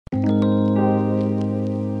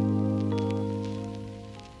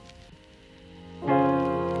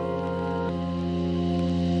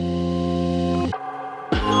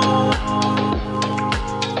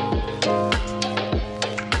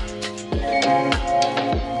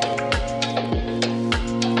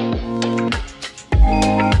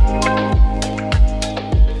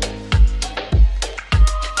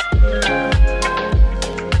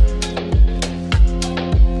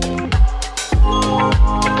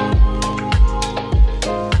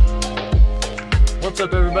What's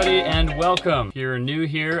up, everybody, and welcome. If you're new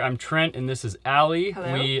here, I'm Trent and this is Allie.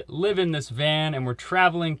 Hello. We live in this van and we're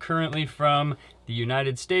traveling currently from the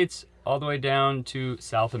United States all the way down to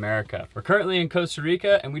South America. We're currently in Costa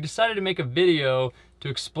Rica and we decided to make a video to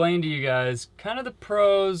explain to you guys kind of the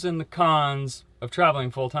pros and the cons of traveling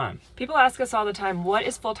full-time. People ask us all the time, what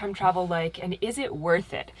is full-time travel like and is it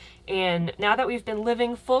worth it? And now that we've been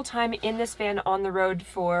living full-time in this van on the road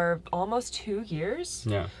for almost 2 years,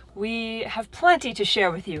 we have plenty to share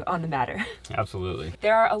with you on the matter. Absolutely.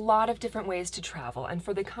 There are a lot of different ways to travel, and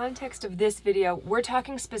for the context of this video, we're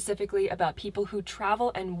talking specifically about people who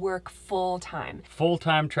travel and work full-time.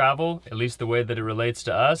 Full-time travel, at least the way that it relates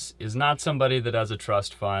to us, is not somebody that has a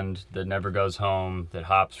trust fund, that never goes home, that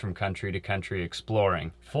hops from country to country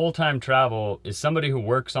exploring. Full-time travel is somebody who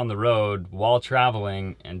works on the road while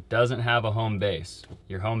traveling and doesn't have a home base.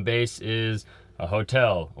 Your home base is a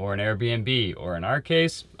hotel or an Airbnb, or in our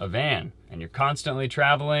case, a van. And you're constantly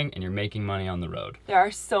traveling and you're making money on the road. There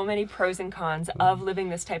are so many pros and cons of living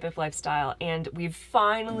this type of lifestyle, and we've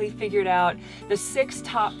finally figured out the 6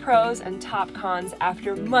 top pros and top cons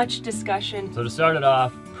after much discussion. So to start it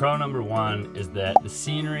off, pro number 1 is that the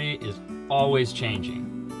scenery is always changing.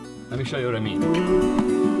 Let me show you what I mean.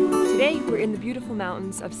 Today, we're in the beautiful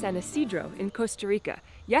mountains of San Isidro in Costa Rica.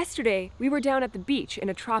 Yesterday, we were down at the beach in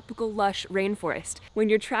a tropical, lush rainforest. When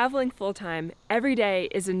you're traveling full-time, every day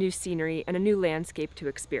is a new scenery and a new landscape to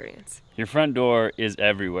experience. Your front door is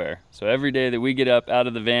everywhere. So every day that we get up out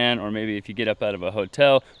of the van, or maybe if you get up out of a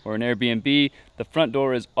hotel or an Airbnb, the front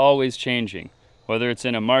door is always changing. Whether it's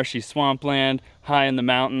in a marshy swampland, high in the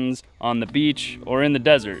mountains, on the beach, or in the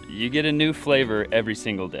desert, you get a new flavor every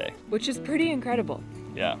single day. Which is pretty incredible.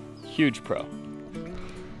 Yeah, huge pro.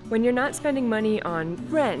 When you're not spending money on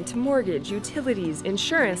rent, mortgage, utilities,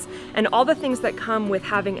 insurance, and all the things that come with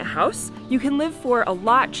having a house, you can live for a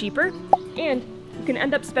lot cheaper, and you can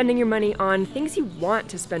end up spending your money on things you want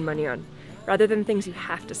to spend money on, rather than things you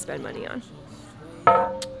have to spend money on.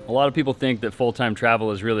 A lot of people think that full-time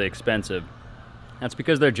travel is really expensive. That's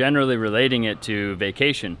because they're generally relating it to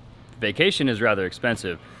vacation. Vacation is rather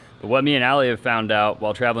expensive, but what me and Allie have found out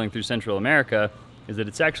while traveling through Central America is that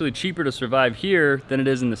it's actually cheaper to survive here than it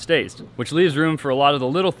is in the States, which leaves room for a lot of the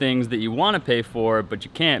little things that you want to pay for, but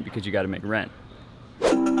you can't because you got to make rent.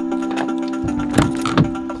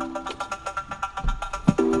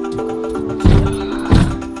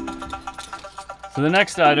 So the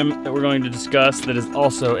next item that we're going to discuss that is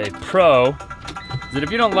also a pro is that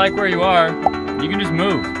if you don't like where you are, you can just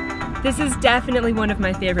move. This is definitely one of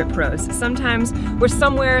my favorite pros. Sometimes we're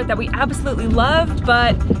somewhere that we absolutely love,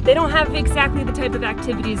 but they don't have exactly the type of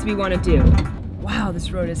activities we want to do. Wow, this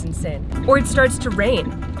road is insane. Or it starts to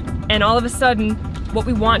rain, and all of a sudden, what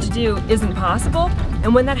we want to do isn't possible.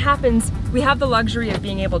 And when that happens, we have the luxury of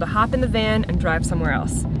being able to hop in the van and drive somewhere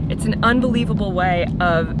else. It's an unbelievable way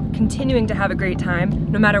of continuing to have a great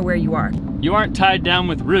time, no matter where you are. You aren't tied down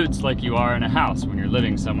with roots like you are in a house when you're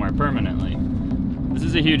living somewhere permanently. This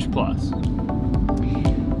is a huge plus.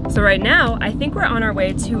 So right now, I think we're on our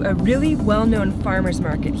way to a really well-known farmer's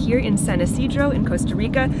market here in San Isidro in Costa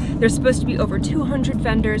Rica. There's supposed to be over 200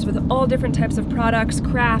 vendors with all different types of products,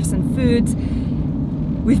 crafts, and foods.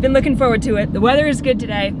 We've been looking forward to it. The weather is good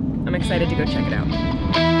today. I'm excited to go check it out.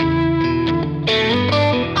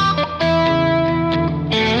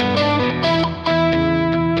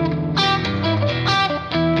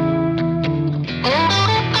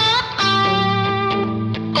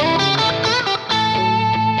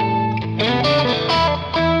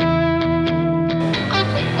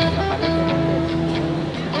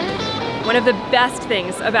 One of the best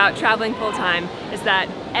things about traveling full-time is that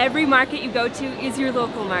every market you go to is your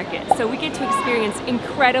local market. So we get to experience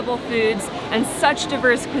incredible foods and such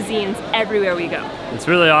diverse cuisines everywhere we go. It's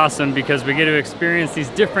really awesome because we get to experience these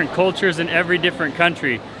different cultures in every different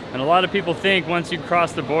country. And a lot of people think once you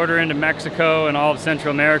cross the border into Mexico and all of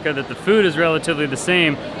Central America that the food is relatively the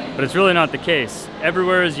same, but it's really not the case.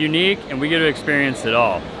 Everywhere is unique and we get to experience it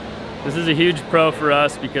all. This is a huge pro for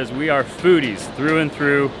us because we are foodies through and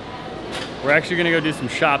through. We're actually gonna go do some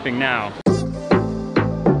shopping now.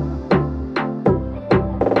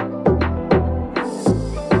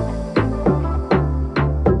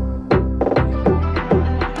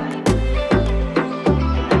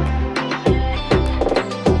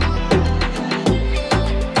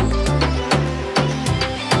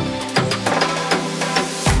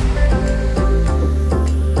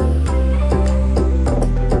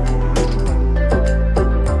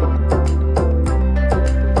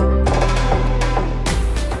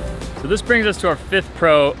 this brings us to our 5th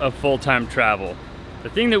pro of full-time travel. The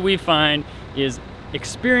thing that we find is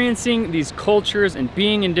experiencing these cultures and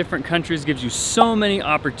being in different countries gives you so many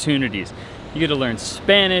opportunities. You get to learn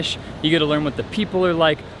Spanish, you get to learn what the people are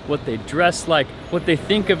like, what they dress like, what they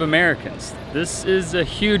think of Americans. This is a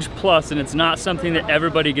huge plus, and it's not something that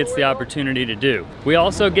everybody gets the opportunity to do. We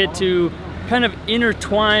also get to kind of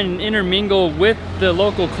intertwine and intermingle with the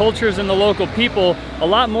local cultures and the local people a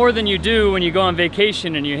lot more than you do when you go on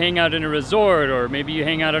vacation and you hang out in a resort, or maybe you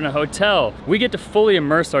hang out in a hotel. We get to fully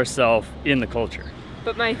immerse ourselves in the culture.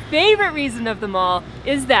 But my favorite reason of them all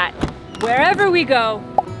is that wherever we go,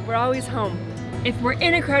 we're always home. If we're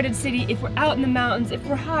in a crowded city, if we're out in the mountains, if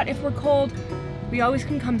we're hot, if we're cold, we always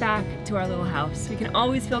can come back to our little house. We can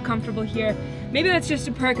always feel comfortable here. Maybe that's just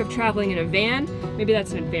a perk of traveling in a van. Maybe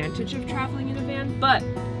that's an advantage of traveling in a van, but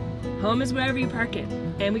home is wherever you park it.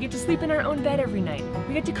 And we get to sleep in our own bed every night.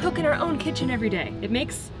 We get to cook in our own kitchen every day. It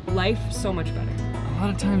makes life so much better. A lot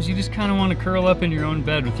of times you just kind of want to curl up in your own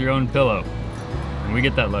bed with your own pillow. And we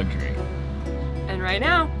get that luxury. And right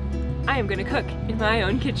now, I am gonna cook in my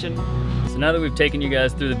own kitchen. So now that we've taken you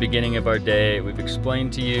guys through the beginning of our day, we've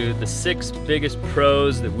explained to you the 6 biggest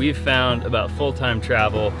pros that we've found about full-time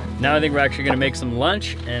travel. Now I think we're actually gonna make some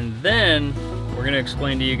lunch, and then we're gonna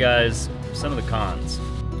explain to you guys some of the cons.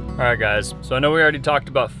 All right guys, so I know we already talked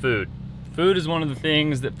about food. Food is one of the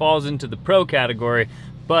things that falls into the pro category,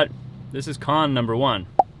 but this is con number 1.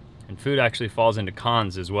 And food actually falls into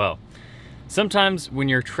cons as well. Sometimes when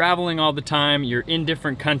you're traveling all the time, you're in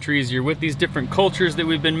different countries, you're with these different cultures that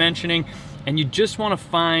we've been mentioning, and you just want to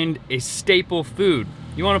find a staple food.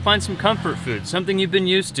 You want to find some comfort food, something you've been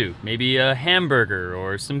used to, maybe a hamburger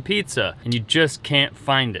or some pizza, and you just can't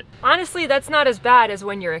find it. Honestly, that's not as bad as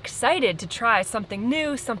when you're excited to try something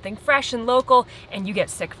new, something fresh and local, and you get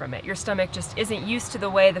sick from it. Your stomach just isn't used to the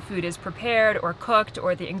way the food is prepared or cooked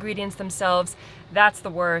or the ingredients themselves. That's the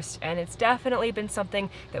worst, and it's definitely been something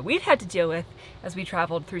that we've had to deal with as we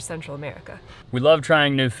traveled through Central America. We love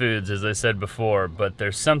trying new foods, as I said before, but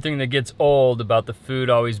there's something that gets old about the food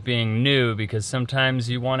always being new, because sometimes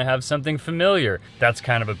you want to have something familiar. That's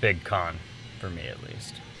kind of a big con, for me at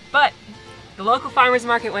least. But the local farmers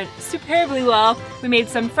market went superbly well. We made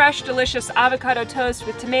some fresh, delicious avocado toast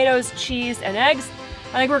with tomatoes, cheese, and eggs.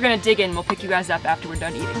 I think we're gonna dig in. We'll pick you guys up after we're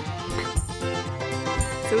done eating.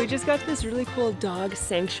 So we just got to this really cool dog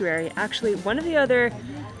sanctuary. Actually, one of the other,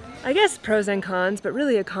 I guess, pros and cons, but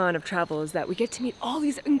really a con of travel is that we get to meet all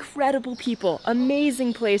these incredible people,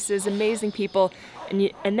 amazing places, amazing people, and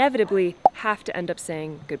you inevitably have to end up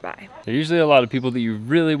saying goodbye. There are usually a lot of people that you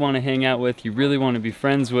really want to hang out with, you really want to be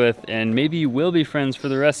friends with, and maybe you will be friends for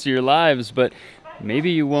the rest of your lives, but maybe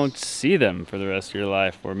you won't see them for the rest of your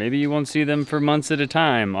life, or maybe you won't see them for months at a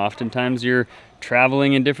time. Oftentimes you're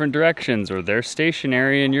traveling in different directions, or they're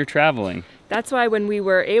stationary and you're traveling. That's why when we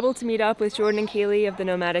were able to meet up with Jordan and Kaylee of the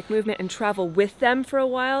Nomadic Movement and travel with them for a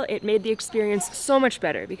while, it made the experience so much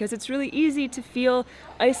better, because it's really easy to feel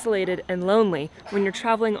isolated and lonely when you're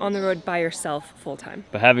traveling on the road by yourself full time.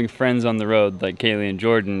 But having friends on the road like Kaylee and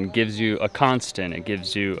Jordan gives you a constant, it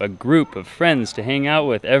gives you a group of friends to hang out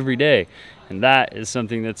with every day, and that is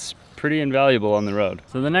something that's pretty invaluable on the road.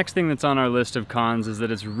 So the next thing that's on our list of cons is that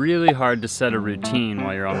it's really hard to set a routine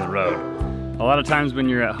while you're on the road. A lot of times when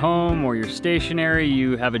you're at home or you're stationary,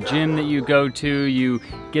 you have a gym that you go to, you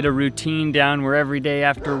get a routine down where every day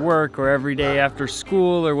after work or every day after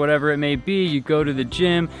school or whatever it may be, you go to the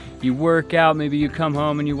gym, you work out, maybe you come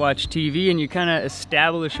home and you watch TV, and you kind of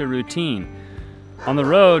establish a routine. On the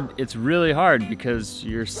road, it's really hard because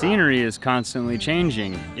your scenery is constantly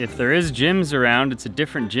changing. If there is gyms around, it's a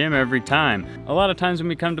different gym every time. A lot of times when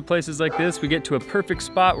we come to places like this, we get to a perfect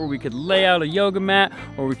spot where we could lay out a yoga mat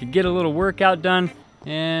or we could get a little workout done,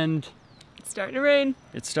 and It's starting to rain.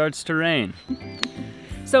 It starts to rain.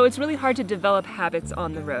 So it's really hard to develop habits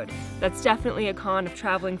on the road. That's definitely a con of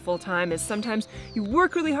traveling full-time, is sometimes you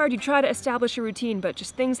work really hard, you try to establish a routine, but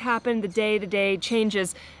just things happen, the day-to-day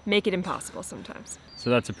changes make it impossible sometimes. So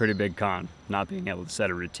that's a pretty big con, not being able to set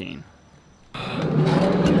a routine.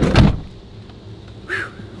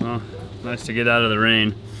 Well, nice to get out of the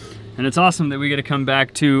rain. And it's awesome that we get to come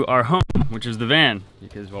back to our home, which is the van,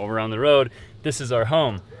 because while we're on the road, this is our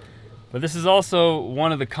home. But this is also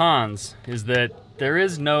one of the cons, is that there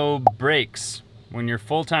is no breaks. When you're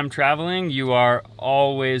full-time traveling, you are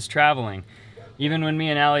always traveling. Even when me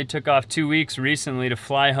and Allie took off 2 weeks recently to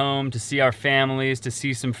fly home, to see our families, to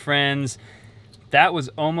see some friends, that was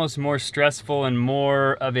almost more stressful and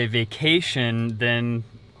more of a vacation than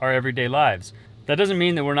our everyday lives. That doesn't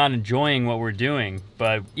mean that we're not enjoying what we're doing,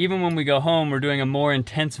 but even when we go home, we're doing a more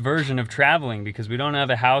intense version of traveling because we don't have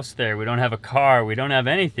a house there, we don't have a car, we don't have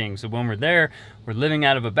anything. So when we're there, we're living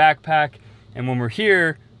out of a backpack, and when we're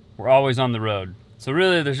here, we're always on the road. So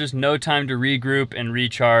really, there's just no time to regroup and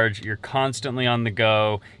recharge. You're constantly on the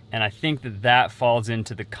go, and I think that that falls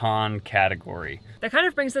into the con category. That kind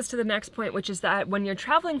of brings us to the next point, which is that when you're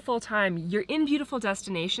traveling full-time, you're in beautiful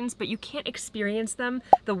destinations, but you can't experience them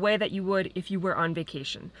the way that you would if you were on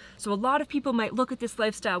vacation. So a lot of people might look at this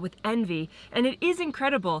lifestyle with envy, and it is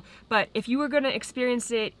incredible, but if you were gonna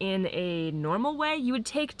experience it in a normal way, you would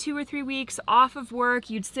take 2 or 3 weeks off of work,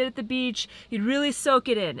 you'd sit at the beach, you'd really soak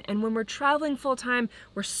it in. And when we're traveling full-time,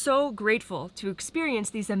 we're so grateful to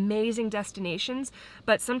experience these amazing destinations,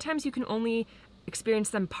 but sometimes you can only experience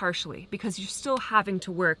them partially because you're still having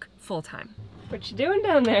to work full-time. What you doing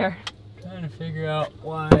down there? Trying to figure out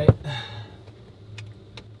why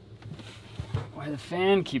the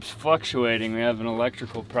fan keeps fluctuating. We have an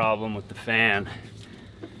electrical problem with the fan.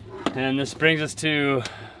 And this brings us to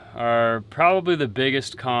probably the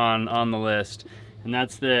biggest con on the list, and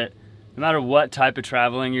that's that no matter what type of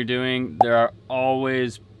traveling you're doing, there are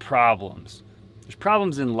always problems. There's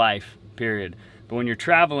problems in life, period. But when you're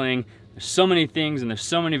traveling, there's so many things and there's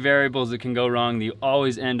so many variables that can go wrong that you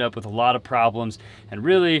always end up with a lot of problems. And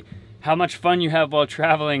really, how much fun you have while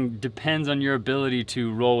traveling depends on your ability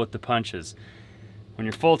to roll with the punches. When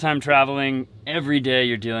you're full-time traveling, every day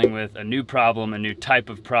you're dealing with a new problem, a new type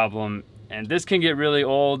of problem. And this can get really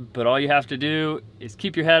old, but all you have to do is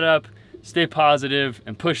keep your head up, stay positive,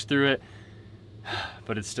 and push through it.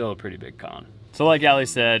 But it's still a pretty big con. So like Allie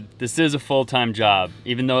said, this is a full-time job,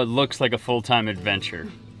 even though it looks like a full-time adventure.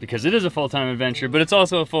 Because it is a full-time adventure, but it's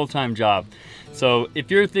also a full-time job. So if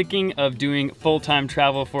you're thinking of doing full-time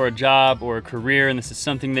travel for a job or a career, and this is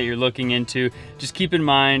something that you're looking into, just keep in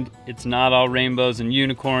mind, it's not all rainbows and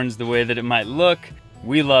unicorns the way that it might look.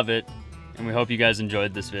 We love it, and we hope you guys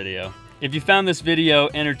enjoyed this video. If you found this video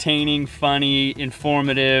entertaining, funny,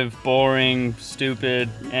 informative, boring, stupid,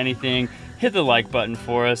 anything, hit the like button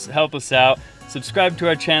for us, help us out. Subscribe to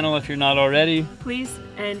our channel if you're not already. Please,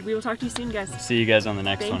 and we will talk to you soon, guys. See you guys on the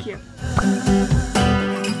next one. Thank you.